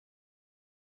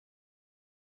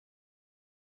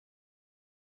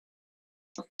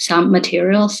some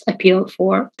materials appeal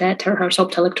for the terahertz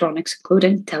optoelectronics,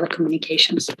 including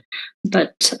telecommunications.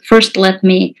 But first, let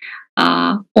me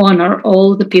honor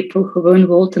all the people who were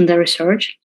involved in the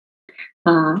research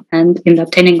and in the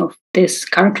obtaining of these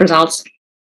current results.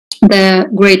 The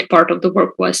great part of the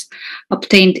work was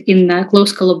obtained in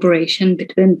close collaboration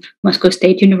between Moscow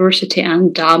State University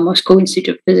and Moscow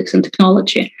Institute of Physics and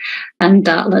Technology. And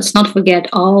let's not forget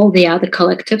all the other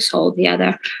collectives, all the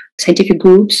other scientific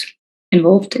groups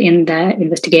involved in the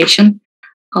investigation,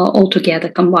 all together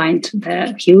combined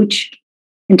the huge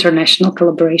international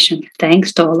collaboration.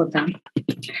 Thanks to all of them.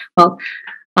 Well,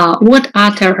 what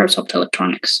are terahertz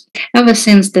optoelectronics? Ever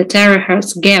since the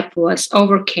terahertz gap was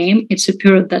overcame, it's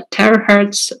appeared that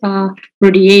terahertz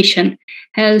radiation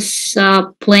has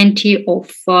plenty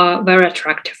of very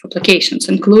attractive applications,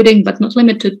 including but not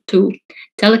limited to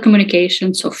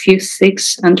telecommunications of fifth,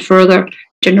 sixth, and further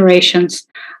generations,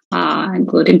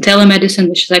 including telemedicine,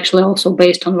 which is actually also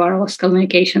based on wireless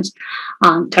communications,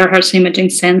 terahertz imaging,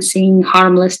 sensing,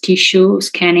 harmless tissue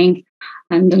scanning,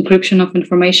 and encryption of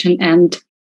information, and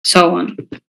so on.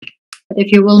 But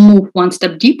if you will move one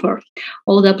step deeper,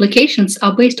 all the applications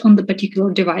are based on the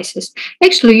particular devices.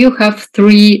 Actually, you have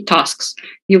three tasks.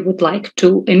 You would like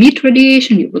to emit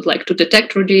radiation, you would like to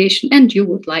detect radiation, and you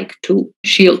would like to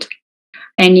shield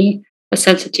any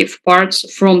sensitive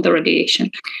parts from the radiation.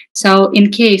 So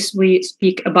in case we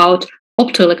speak about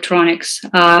optoelectronics,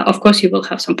 of course, you will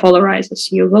have some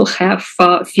polarizers, you will have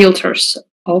filters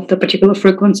of the particular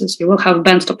frequencies, you will have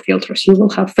bandstop filters, you will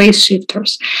have phase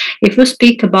shifters. If we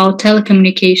speak about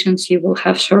telecommunications, you will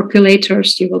have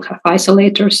circulators, you will have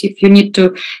isolators. If you need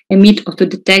to emit or to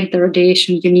detect the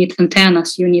radiation, you need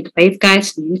antennas, you need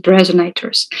waveguides, you need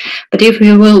resonators. But if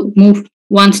we will move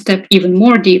one step even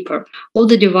more deeper, all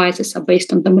the devices are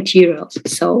based on the materials.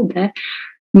 So the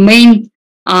main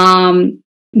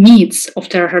needs of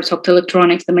terahertz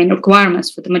optoelectronics, the main requirements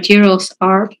for the materials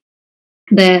are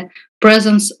the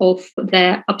presence of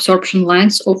the absorption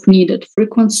lines of needed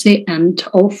frequency and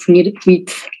of needed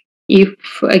width. If,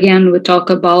 again, we talk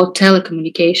about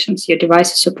telecommunications, your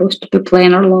device is supposed to be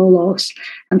planar, low loss,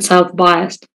 and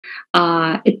self-biased.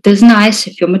 It is nice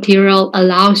if your material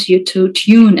allows you to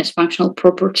tune its functional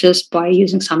properties by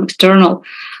using some external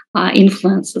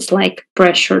influences like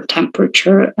pressure,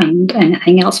 temperature, and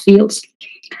anything else fields.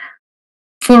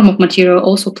 Form of material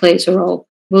also plays a role.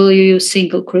 Will you use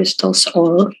single crystals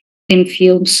or thin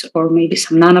films or maybe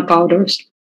some nanopowders?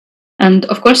 And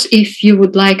of course, if you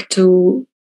would like to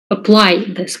apply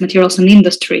these materials in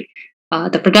industry,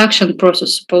 the production process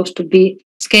is supposed to be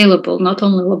scalable, not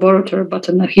only laboratory, but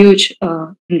on a huge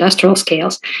industrial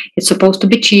scales. It's supposed to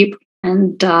be cheap,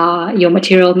 and your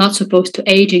material not supposed to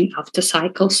aging after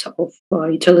cycles of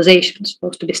utilization. It's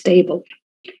supposed to be stable.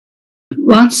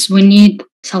 Once we need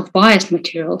self-biased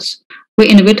materials, we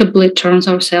inevitably turn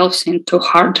ourselves into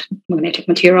hard magnetic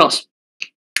materials,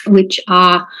 which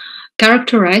are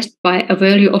characterized by a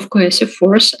value of coercive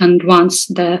force, and once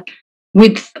the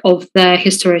width of the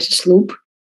hysteresis loop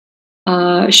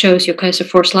shows your coercive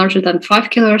force larger than 5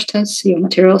 kilohertz, your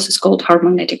materials is called hard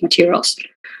magnetic materials.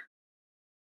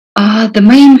 The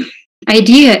main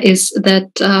idea is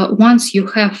that once you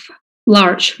have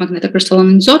large magnetic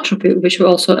crystalline anisotropy, which are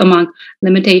also among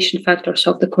limitation factors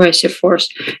of the coercive force,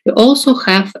 you also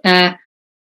have a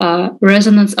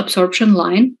resonance absorption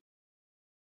line,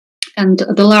 and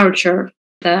the larger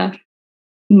the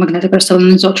magnetic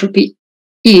crystalline anisotropy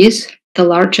is, the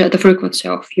larger the frequency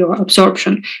of your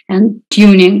absorption. And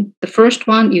tuning the first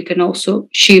one, you can also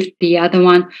shift the other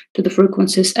one to the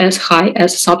frequencies as high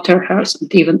as sub-terahertz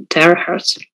and even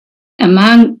terahertz.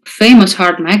 Among famous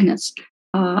hard magnets,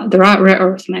 there are rare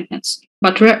earth magnets,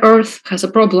 but rare earth has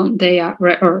a problem. They are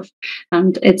rare earth,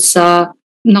 and it's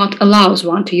not allows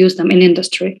one to use them in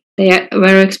industry. They are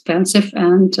very expensive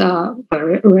and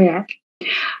very rare.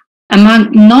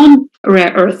 Among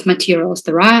non-rare earth materials,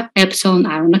 there are epsilon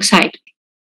iron oxide.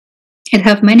 It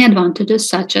has many advantages,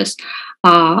 such as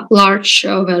large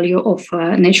value of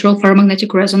natural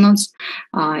ferromagnetic resonance.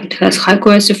 It has high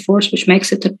coercive force, which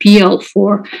makes it appeal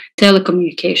for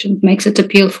telecommunication, makes it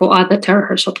appeal for other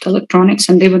terahertz optoelectronics,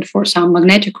 and even for some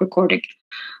magnetic recording.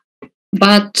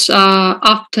 But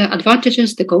after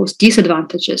advantages, there goes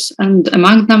disadvantages. And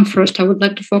among them, first, I would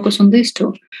like to focus on these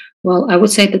two. Well, I would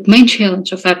say that the main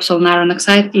challenge of epsilon iron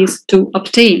oxide is to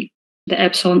obtain the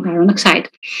epsilon iron oxide.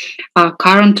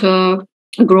 Current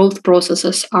growth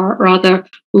processes are rather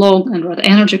long and rather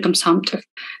energy consumptive.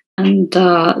 And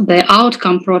the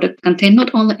outcome product contain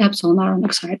not only epsilon iron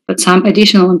oxide, but some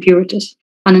additional impurities,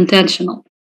 unintentional.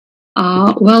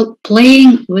 Well,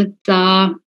 playing with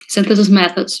synthesis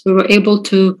methods, we were able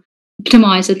to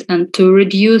optimize it and to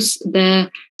reduce the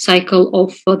cycle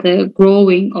of the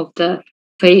growing of the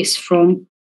phase from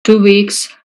 2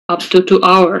 weeks up to 2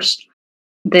 hours.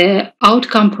 The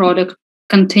outcome product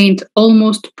contained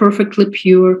almost perfectly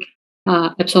pure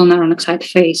epsilon iron oxide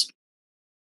phase.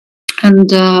 And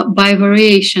by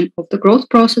variation of the growth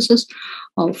processes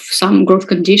of some growth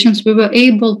conditions, we were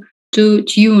able to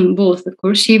tune both the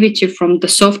coercivity from the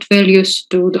soft values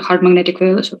to the hard magnetic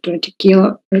values of 20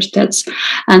 kilorsteds.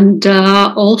 And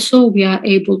also we are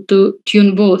able to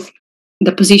tune both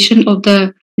the position of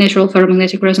the natural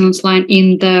ferromagnetic resonance line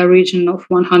in the region of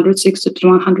 160 to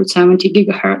 170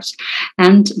 gigahertz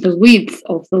and the width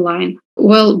of the line.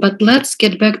 Well, but let's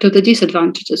get back to the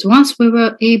disadvantages. Once we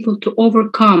were able to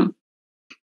overcome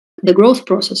the growth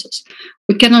processes,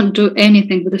 we cannot do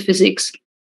anything with the physics.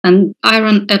 And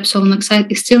iron epsilon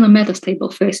oxide is still a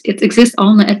metastable phase. It exists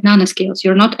only at nanoscales.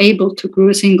 You're not able to grow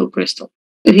a single crystal.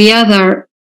 The other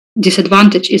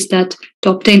disadvantage is that to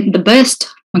obtain the best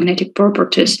magnetic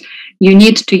properties, you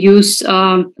need to use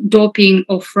doping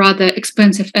of rather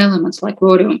expensive elements like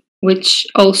rhodium, which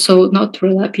also not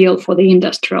really appeal for the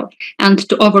industrial. And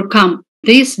to overcome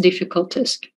these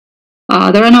difficulties,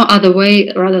 there are no other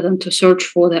way rather than to search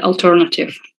for the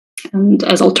alternative. And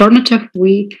as alternative,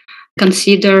 we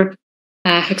consider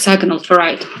hexagonal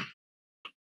ferrite.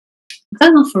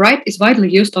 Hexagonal ferrite is widely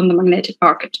used on the magnetic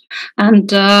market, and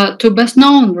two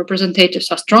best-known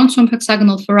representatives are strontium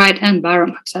hexagonal ferrite and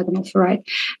barium hexagonal ferrite.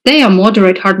 They are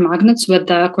moderate hard magnets with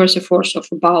the coercive force of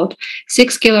about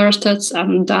 6 kilorsteds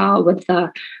and with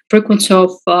the frequency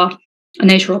of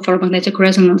natural ferromagnetic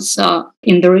resonance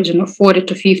in the region of 40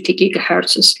 to 50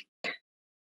 gigahertz.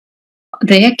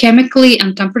 They are chemically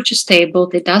and temperature stable.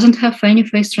 They doesn't have any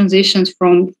phase transitions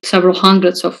from several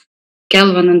hundreds of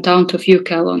Kelvin and down to a few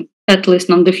Kelvin, at least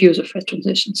non-diffusive phase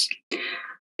transitions.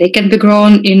 They can be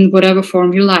grown in whatever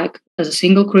form you like, as a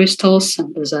single crystals,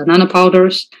 and as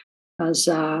nanopowders, as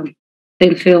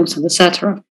thin films, and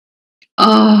etc.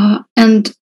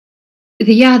 And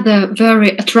the other very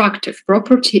attractive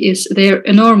property is their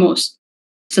enormous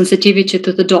sensitivity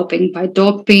to the doping. By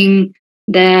doping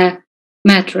the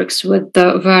matrix with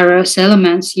the various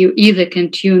elements, you either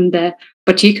can tune the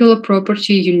particular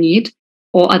property you need,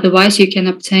 or otherwise you can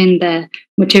obtain the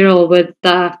material with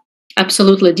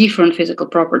absolutely different physical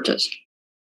properties.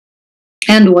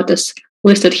 And what is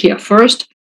listed here first,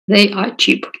 they are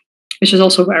cheap, which is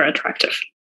also very attractive.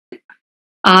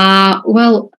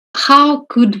 Well, how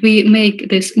could we make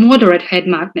these moderate head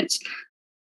magnets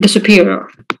the superior?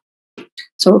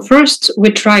 So first, we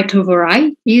try to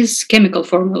vary these chemical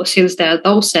formulas since they are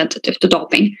those sensitive to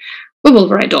doping. We will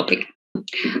vary doping.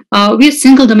 We use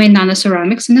single-domain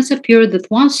nanoceramics, and it's appeared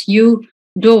that once you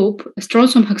dope a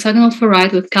strontium hexagonal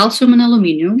ferrite with calcium and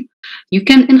aluminium, you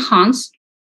can enhance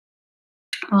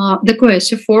the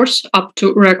coercive force up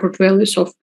to record values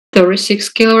of 36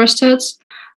 kilorsteds,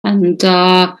 and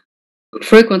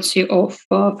frequency of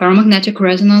ferromagnetic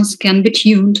resonance can be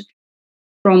tuned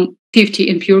from 50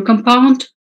 in pure compound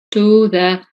to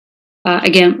the,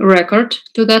 again, record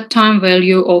to that time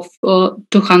value of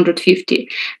 250.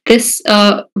 These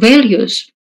values,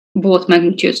 both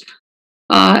magnitudes,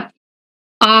 are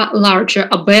larger,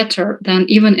 are better than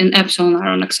even in epsilon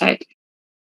iron oxide.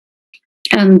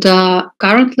 And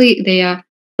currently, they are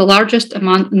the largest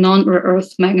among non-rare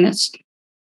earth magnets.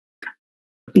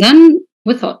 Then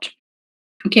we thought,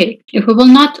 okay, if we will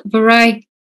not vary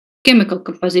chemical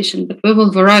composition, but we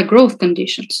will vary growth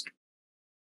conditions,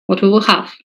 what we will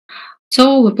have.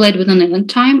 So we played with annealing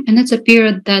time, and it's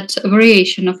appeared that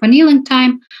variation of annealing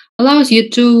time allows you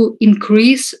to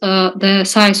increase the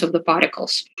size of the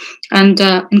particles. And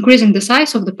increasing the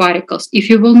size of the particles, if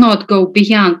you will not go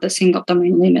beyond the single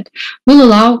domain limit, will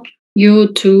allow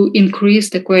you to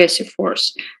increase the coercive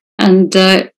force. And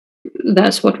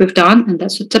that's what we've done, and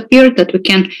that's what appeared, that we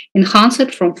can enhance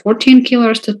it from 14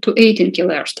 kilorsteds to 18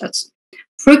 kilorsteds.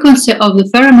 Frequency of the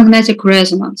ferromagnetic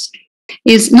resonance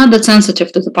is not that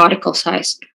sensitive to the particle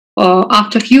size.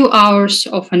 After a few hours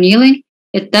of annealing,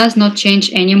 it does not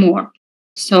change anymore.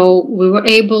 So we were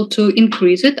able to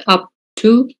increase it up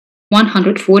to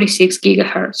 146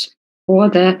 gigahertz for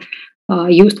the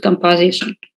used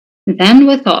composition. Then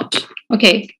we thought,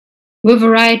 okay, we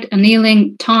varied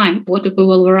annealing time. What if we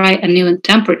will vary annealing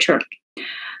temperature?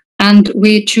 And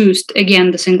we chose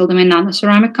again the single domain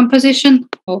nanoceramic composition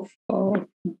of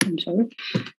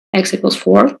X equals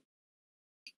 4.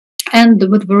 And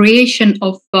with variation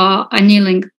of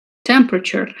annealing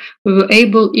temperature, we were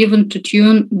able even to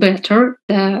tune better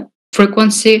the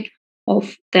frequency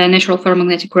of the natural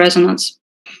ferromagnetic resonance.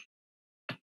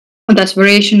 Thus,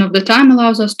 variation of the time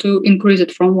allows us to increase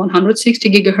it from 160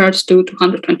 gigahertz to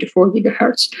 224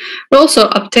 gigahertz. We also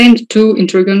obtained two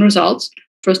intriguing results.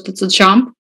 First, it's a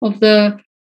jump of the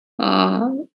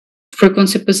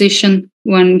frequency position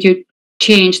when you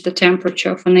change the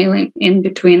temperature of annealing in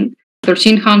between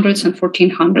 1300s and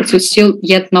 1400s. It's still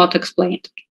yet not explained.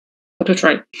 But to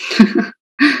try.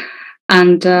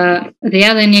 And the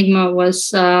other enigma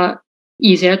was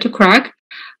easier to crack.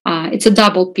 It's a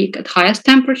double peak at highest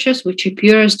temperatures, which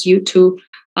appears due to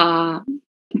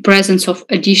presence of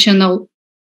additional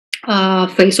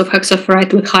phase of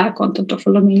hexaferrite with higher content of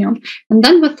aluminum. And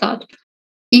then we thought,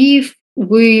 if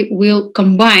we will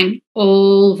combine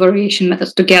all variation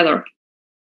methods together,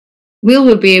 will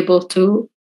we be able to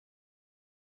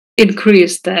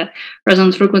increase the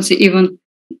resonance frequency even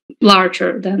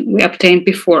larger than we obtained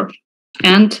before?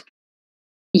 And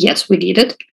yes, we did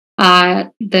it.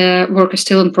 The work is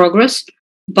still in progress,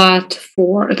 but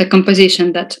for the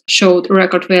composition that showed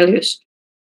record values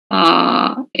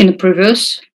in the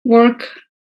previous work,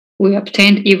 we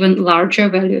obtained even larger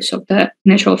values of the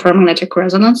natural ferromagnetic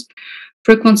resonance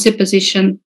frequency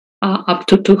position up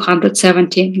to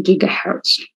 217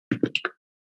 gigahertz.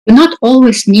 We not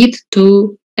always need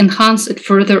to enhance it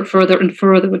further and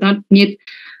further. We don't need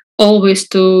always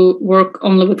to work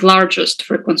only with largest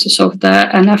frequencies of the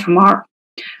NFMR.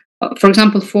 For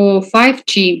example, for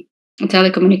 5G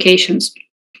telecommunications,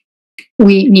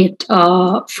 we need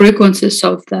frequencies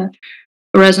of the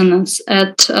resonance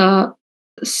at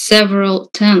several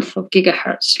tenths of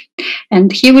gigahertz.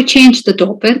 And here we changed the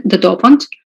dopant,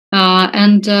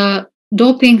 and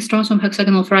doping strontium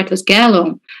hexagonal ferrite with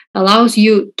gallium allows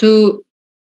you to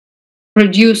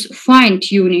produce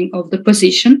fine-tuning of the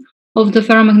position of the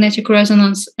ferromagnetic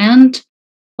resonance and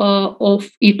of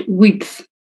its width.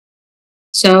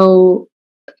 So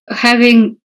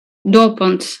having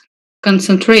dopant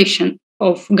concentration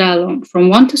of gallium from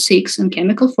 1 to 6 in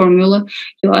chemical formula,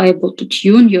 you are able to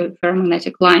tune your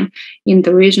ferromagnetic line in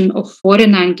the region of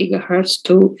 49 gigahertz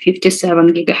to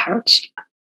 57 gigahertz.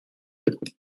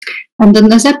 And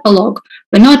then as epilogue,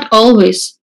 we not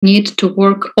always need to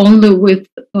work only with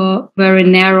very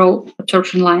narrow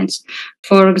absorption lines.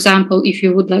 For example, if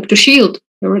you would like to shield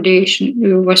the radiation,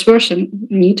 you vice versa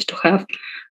need to have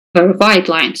very wide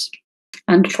lines.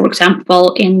 And for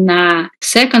example, in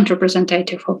second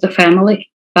representative of the family,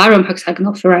 barium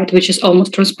hexagonal ferrite, which is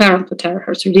almost transparent to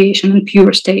terahertz radiation in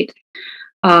pure state,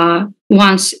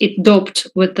 once it doped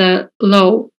with the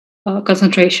low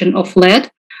concentration of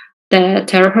lead, the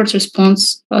terahertz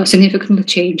response significantly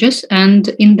changes, and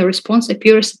in the response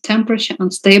appears a temperature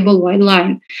unstable white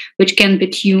line, which can be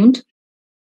tuned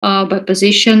by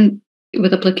position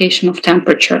with application of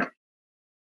temperature.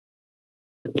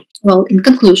 Well, in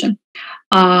conclusion,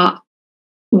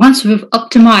 once we've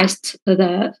optimized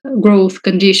the growth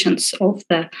conditions of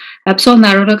the epsilon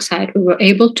iron oxide, we were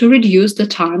able to reduce the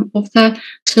time of the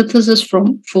synthesis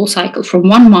from full cycle from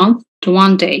 1 month to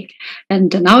 1 day.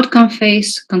 And an outcome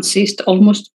phase consists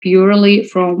almost purely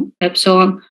from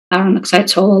epsilon iron oxide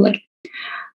solely.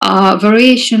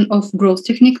 Variation of growth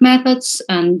technique methods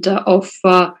and of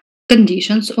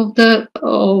conditions of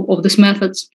these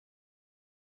methods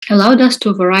allowed us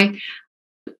to vary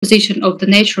the position of the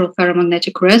natural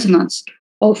ferromagnetic resonance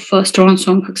of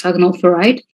strontium hexagonal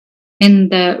ferrite in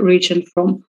the region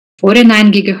from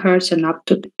 49 gigahertz and up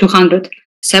to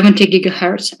 270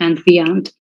 gigahertz and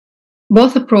beyond.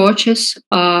 Both approaches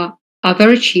are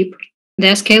very cheap. They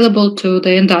are scalable to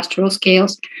the industrial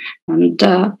scales, and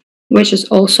which is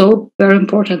also very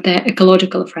important, they're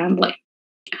ecologically friendly.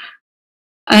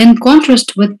 In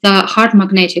contrast with the hard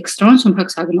magnetic strontium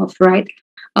hexagonal ferrite,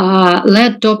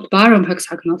 lead-doped barium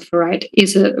hexagonal ferrite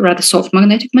is a rather soft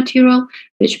magnetic material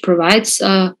which provides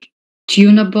a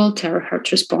tunable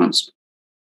terahertz response.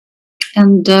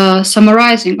 And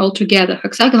summarizing altogether,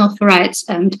 hexagonal ferrites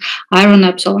and iron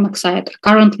epsilon oxide are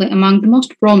currently among the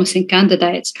most promising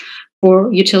candidates for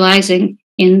utilizing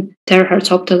in terahertz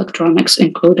optoelectronics,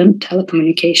 including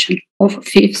telecommunication of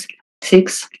 5th,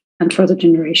 6th, and further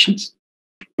generations.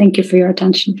 Thank you for your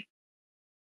attention.